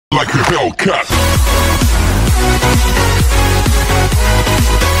like a Hellcat.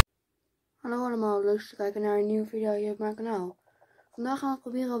 Hallo allemaal, leuk te kijken naar een nieuwe video hier op mijn kanaal. Vandaag gaan we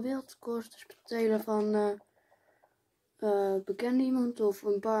proberen wereldrecords te spelen van bekende iemand of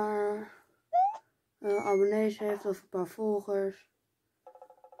een paar abonnees heeft of een paar volgers.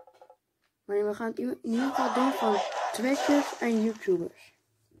 Maar we gaan het in ieder geval doen van Twitchers en YouTubers.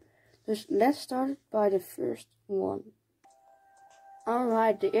 Dus let's start by the first one.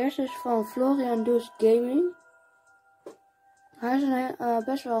 Alright, de eerste is van Florian Gaming. Hij is een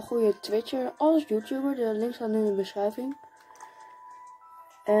best wel goede Twitcher, als YouTuber, de link staat in de beschrijving.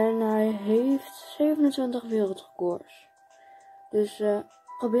 En hij heeft 27 wereldrecords. Dus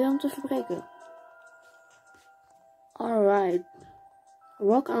probeer hem te verbreken. Alright.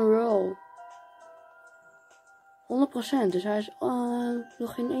 Rock and roll. 100%, dus hij is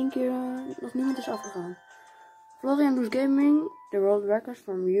nog geen één keer, nog niemand is afgegaan. Florian Gaming, the world record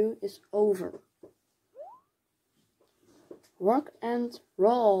from you is over. Rock and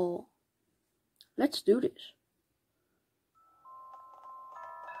roll. Let's do this.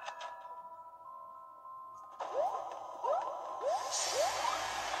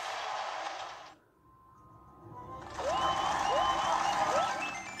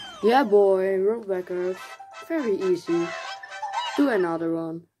 Yeah boy, world record. Very easy. Do another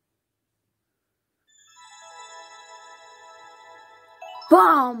one.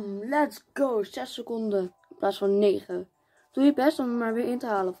 Bam! Let's go! 6 seconden in plaats van 9. Doe je best om hem maar weer in te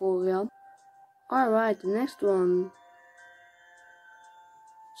halen, Florian. Alright, the next one.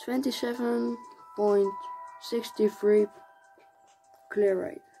 27.63 clear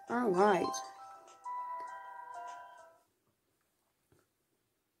rate. Alright.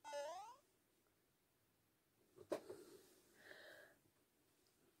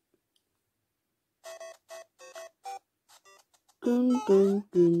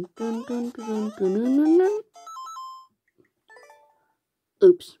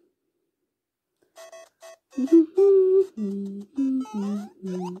 Oops.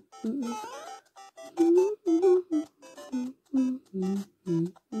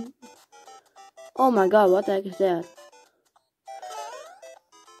 Oh my god, what the heck is that?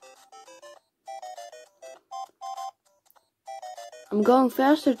 I'm going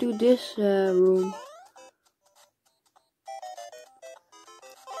faster to this room.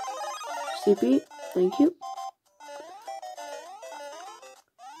 CP, thank you.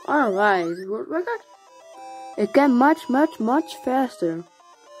 Alright, world record. It can much faster.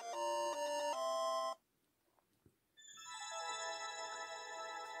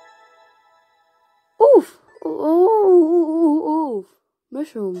 Oof! Oof!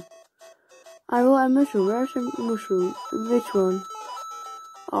 Mushroom. I will a mushroom. Where's a mushroom? Which one?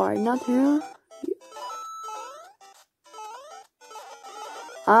 Alright, not here.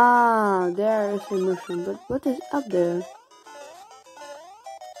 Ah, there is a mushroom, but what is up there?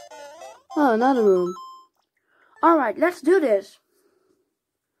 Oh, another room. Alright, let's do this.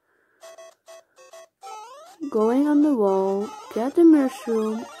 Going on the wall, get the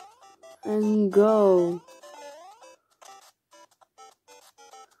mushroom, and go.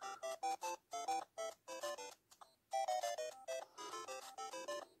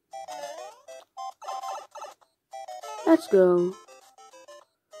 Let's go.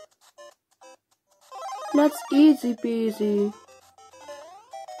 That's easy peasy.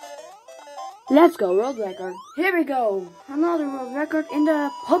 Let's go, world record. Here we go. Another world record in the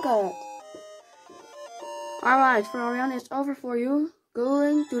pocket. Alright, Florian, it's over for you.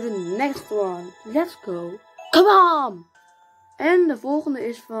 Going to the next one. Let's go. Come on! En de volgende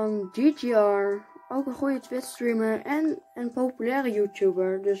is van GGR. Ook een goede Twitch streamer en een populaire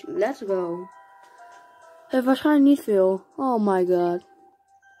YouTuber. Dus let's go. Heeft waarschijnlijk niet veel. Oh my god.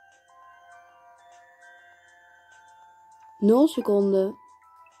 0 seconden.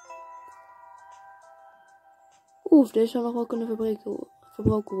 Oef, deze zou nog wel kunnen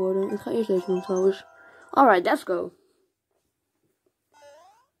verbroken worden. Ik ga eerst deze doen trouwens. Alright, let's go.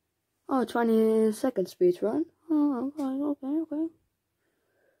 Oh, 20 second speedrun. Oh, okay.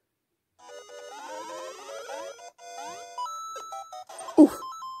 Oef.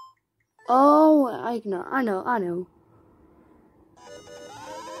 Oh, I know.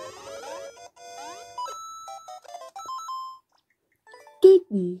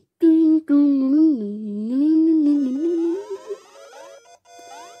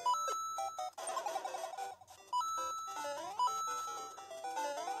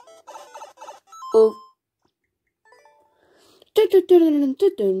 Oh.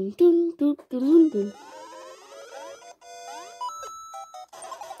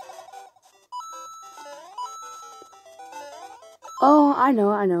 Oh, I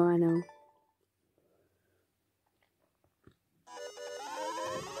know.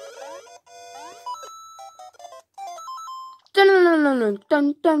 Dun,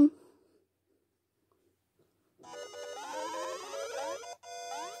 dun, dun.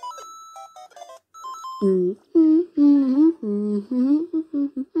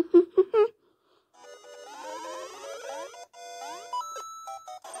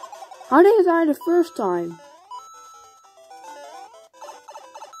 How did I die the first time?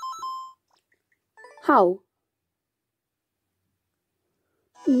 How?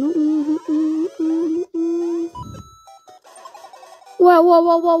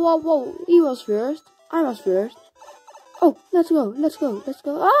 Whoa. He was first. I was first. Oh, let's go.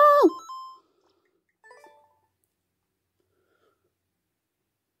 Oh!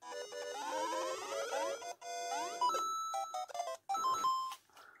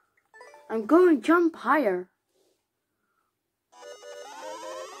 I'm going to jump higher.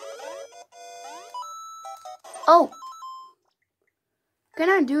 Oh! Can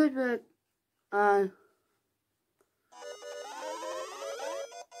I do it with, Hey,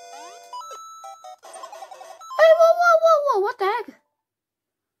 whoa, what the heck?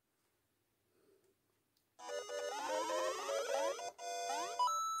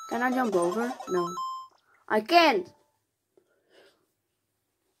 Can I jump over? No. I can't!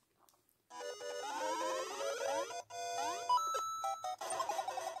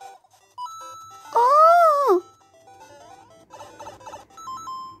 Oh!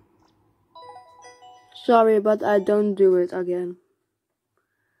 Sorry, but I don't do it again.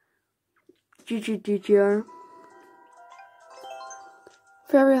 GG teacher.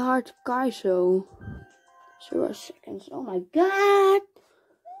 Very hard to Kaiso. 0 seconds. Oh my god!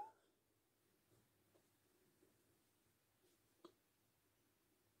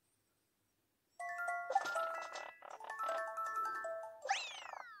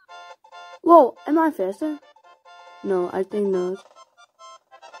 Whoa, am I faster? No, I think not.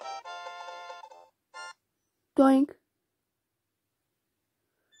 Doink.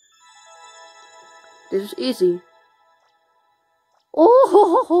 This is easy.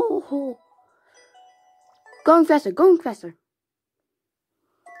 Oh! Going faster.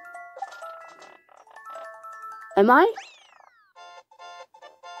 Am I?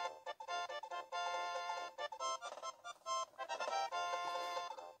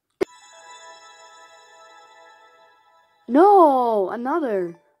 No,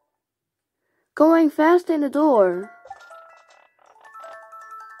 another. Going fast in the door.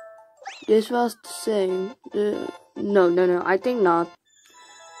 This was the same. No, I think not.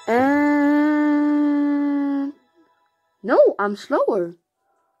 And no, I'm slower.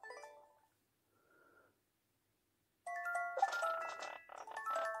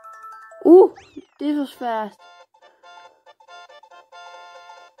 Ooh, this was fast.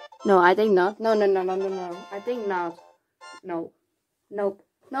 No, I think not. No. I think not. No. Nope.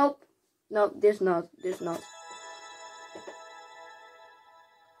 No, this not.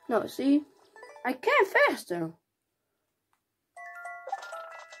 No, see? I can faster.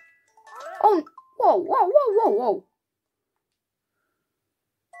 Oh, whoa.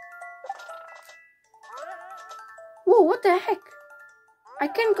 Whoa, what the heck? I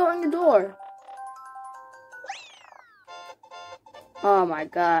can't go in the door. Oh my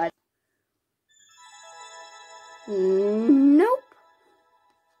god. Nope.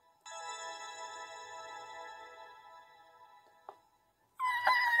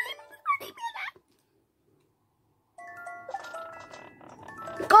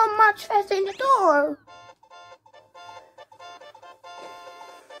 Go much faster in the door.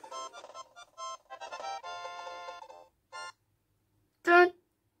 Turn.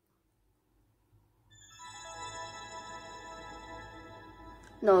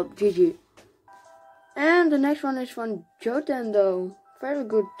 No, GG. And the next one is from Tendo. Very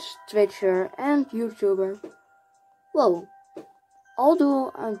good Twitcher and YouTuber. Whoa. All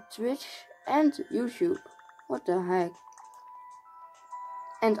duo on Twitch and YouTube. What the heck?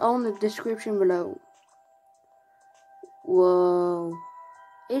 And on the description below. Whoa.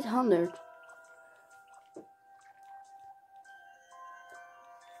 800.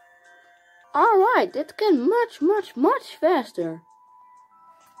 Alright, that can much faster.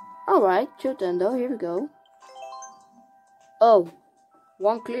 Alright, Tendo, here we go. Oh,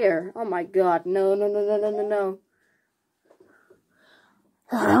 one clear. Oh my god, no.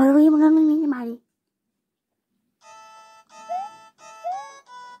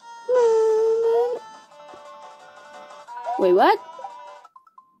 Wait, what?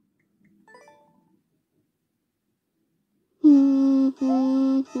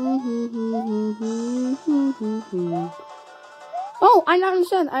 Oh, I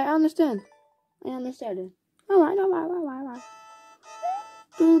understand. I understand it. Alright.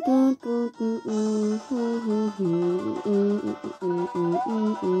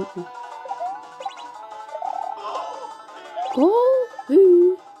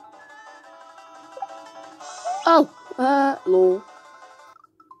 Coffee. Oh, lol.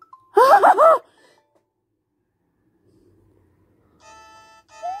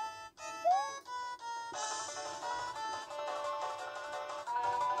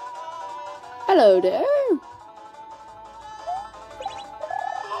 Hello there.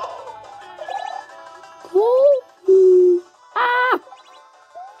 Coffee. Ah!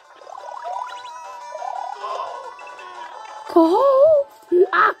 Coffee.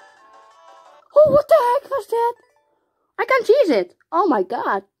 Ah! Oh, what the heck was that? I can cheese it. Oh my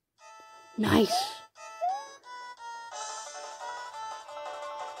god. Nice.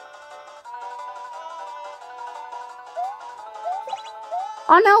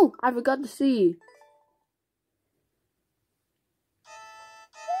 Oh no, I forgot to see.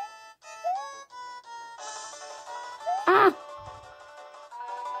 Ah!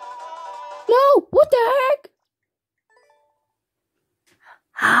 No, what the heck?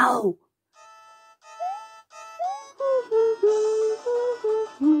 How?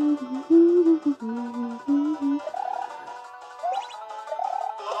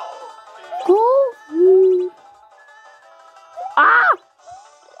 Coffee. Ah!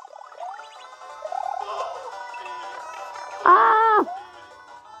 Ah!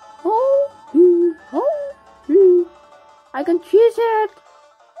 Coffee. Coffee. I can cheese it.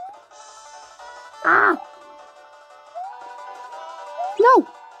 Ah! No!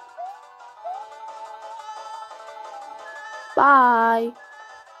 Bye,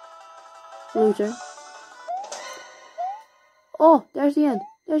 loser. Oh, there's the end.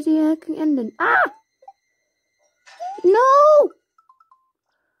 There's the ending. Ah! No!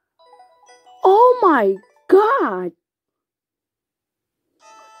 Oh my god!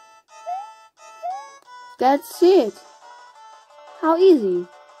 That's it. How easy?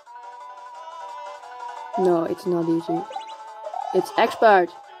 No, it's not easy. It's expert.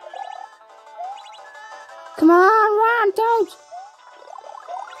 Come on, run, Toad!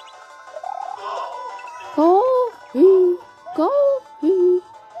 Coffee, coffee.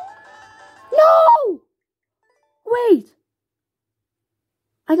 No! Wait!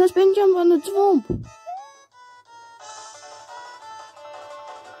 I can spin jump on the swamp.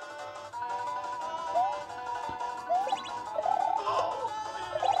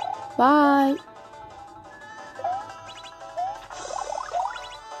 Bye.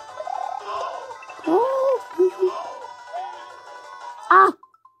 Ah!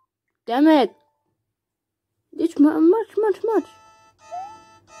 Damn it! It's much.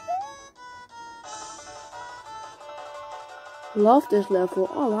 Love this level.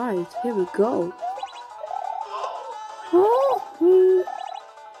 Alright, here we go. Oh.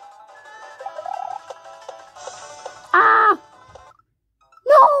 Ah!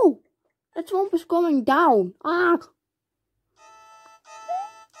 No! That swamp is coming down. Ah!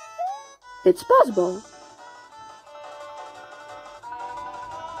 It's possible.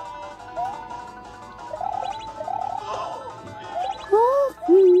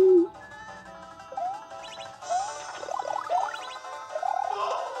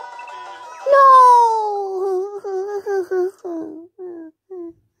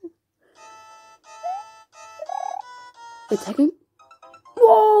 Attacking?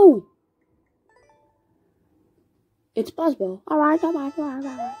 Whoa! It's possible. Alright.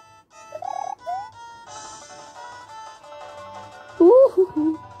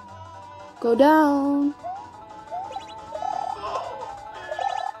 Ooh. Go down.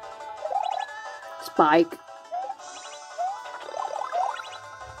 Spike.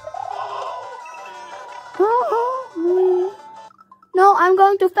 No, I'm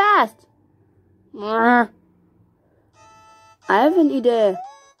going too fast. I have an idea.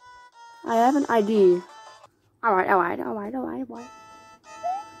 Alright.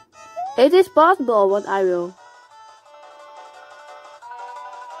 It is possible what I will.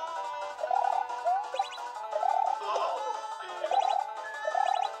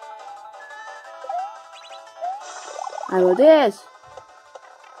 I will this.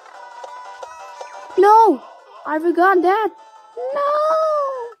 No! I forgot that. No!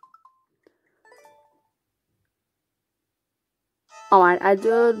 Alright, I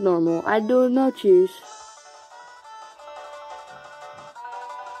do it normal. I do no cheese.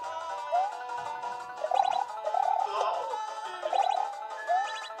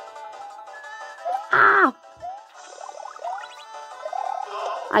 Ah!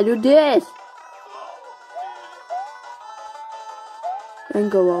 I do this.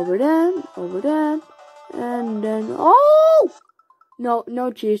 and go over that, and then oh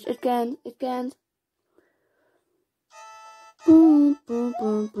no cheese, it can't. Boom boom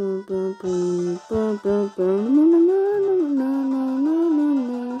boom boom boom boom boom boom boom.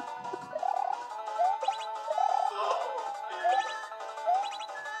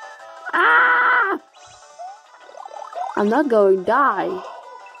 Ah! I'm not going to die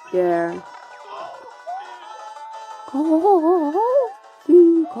there. Coffee.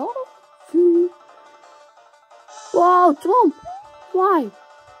 Wow, Trump! Why?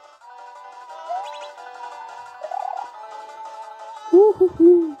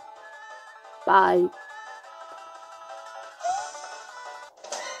 Woohoo! Bye.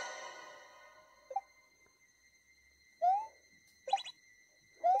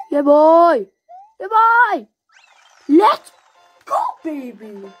 Yeah, boy! Yeah, boy! Let's go,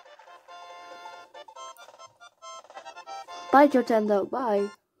 baby! Bye, Tendo. Bye.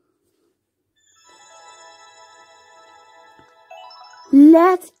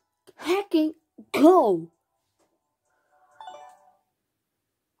 Let's hacking go.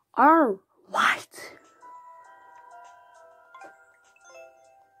 All right.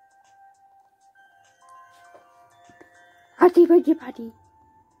 Party.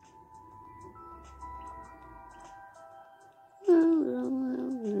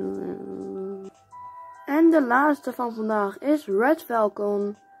 En de laatste van vandaag is Red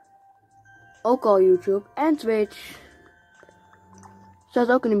Falcon. Ook al YouTube en Twitch.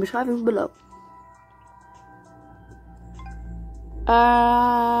 Staat ook in de beschrijving below.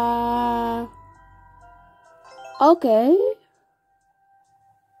 Oké.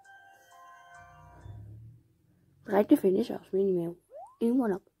 Bereik de finish als minimum in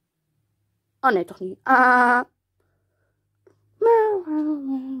one-up. Oh nee, toch niet.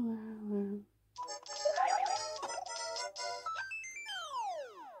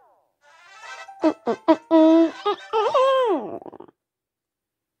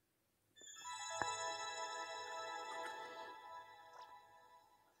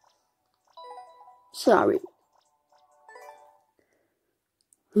 Sorry.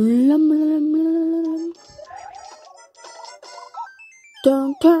 Turn.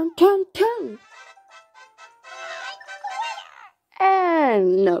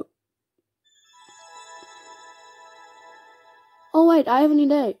 And no. Oh wait, I have an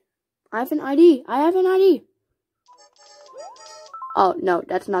idea. I have an ID. Oh no,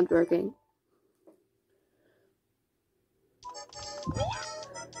 that's not working.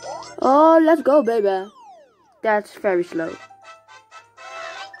 Oh, let's go, baby. That's very slow.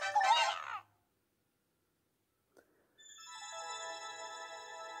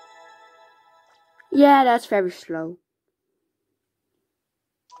 Yeah, that's very slow.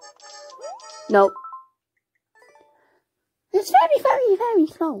 No. It's very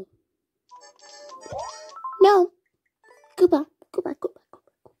slow. No. Goodbye.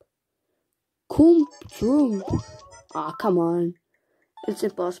 Come. Ah, come on. It's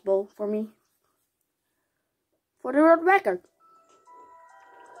impossible for me. For the world record.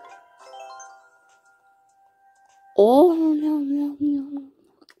 Oh, no.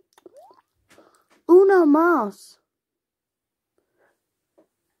 Uno más.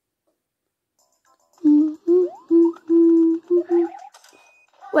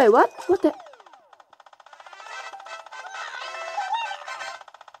 Wait, what? What the?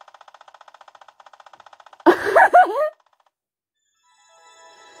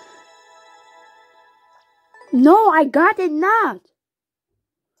 No, I got it not.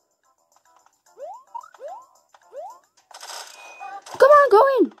 Come on, go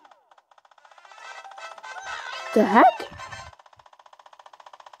in. The heck?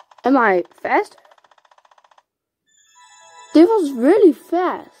 Am I fast? This was really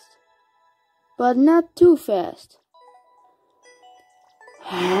fast, but not too fast.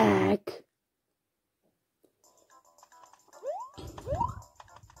 Heck.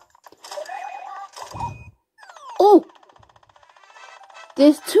 Oh,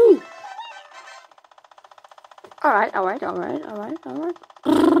 this too. All right. No.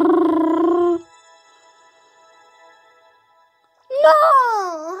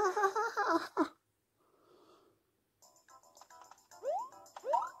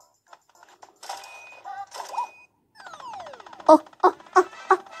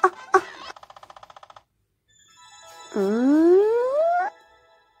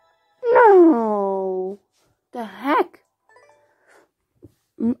 No. The heck?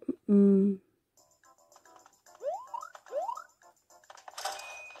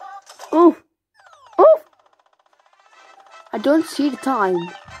 Oof. I don't see the time.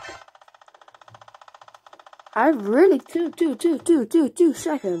 I really 2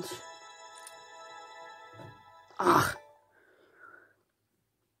 seconds. Ah.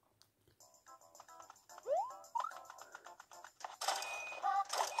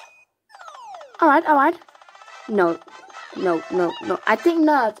 Alright. No. I think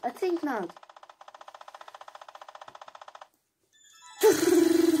not.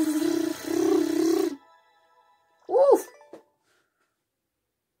 Oof.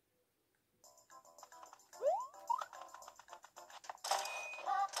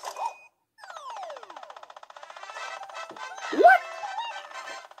 What?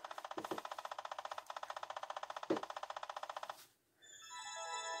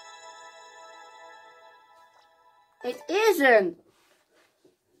 It isn't.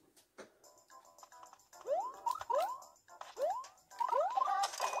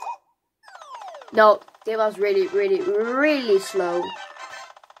 No, it was really slow.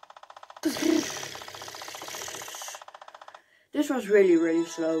 This was really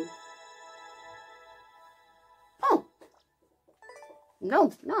slow. Oh.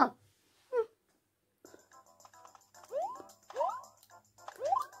 No, not.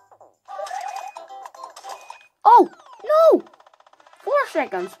 Oh, no! 4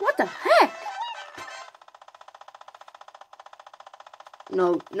 seconds, what the heck?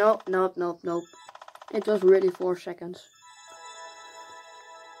 No. It was really 4 seconds.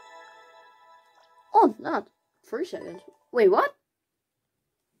 Oh, not 3 seconds. Wait, what?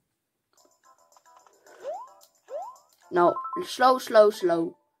 No, slow.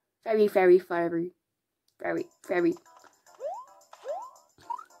 Very.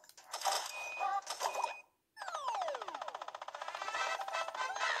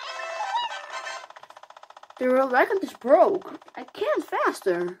 The world record is broke. I can't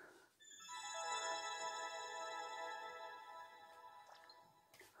faster.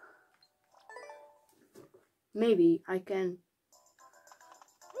 Maybe I can.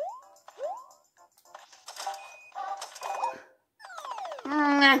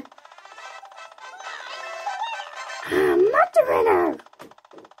 I'm not the winner.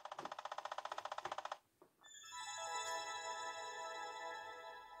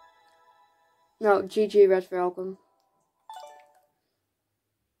 No, GG Red Falcon.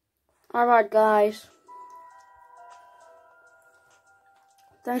 Alright guys.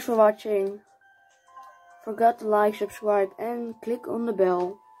 Thanks for watching. Forget to like, subscribe and click on the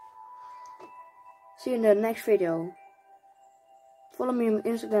bell. See you in the next video. Follow me on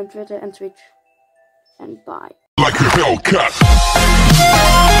Instagram, Twitter and Twitch. And bye. Like a Hellcat.